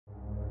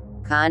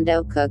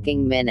Kondo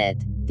Cooking Minute.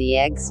 The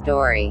egg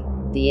story.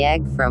 The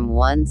egg from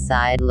one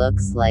side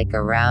looks like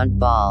a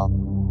round ball.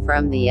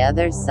 From the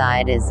other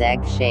side is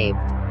egg-shaped.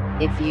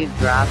 If you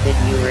drop it,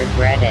 you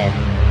regret it.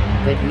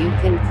 But you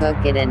can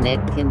cook it and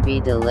it can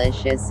be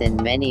delicious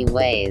in many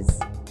ways.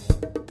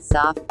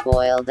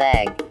 Soft-boiled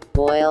egg.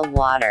 Boil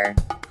water.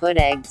 Put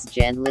eggs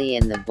gently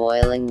in the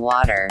boiling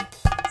water.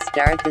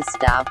 Start the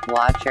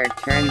stopwatch or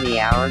turn the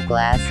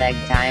hourglass egg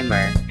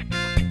timer.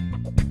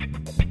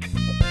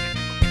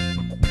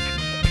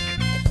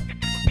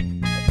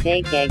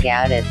 Take egg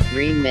out at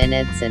 3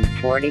 minutes and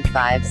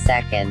 45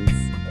 seconds.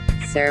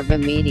 Serve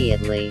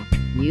immediately.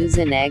 Use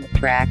an egg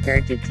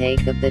cracker to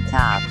take of the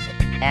top.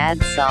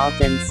 Add salt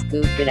and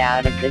scoop it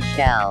out of the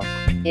shell.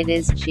 It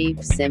is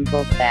cheap,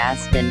 simple,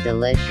 fast and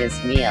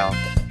delicious meal.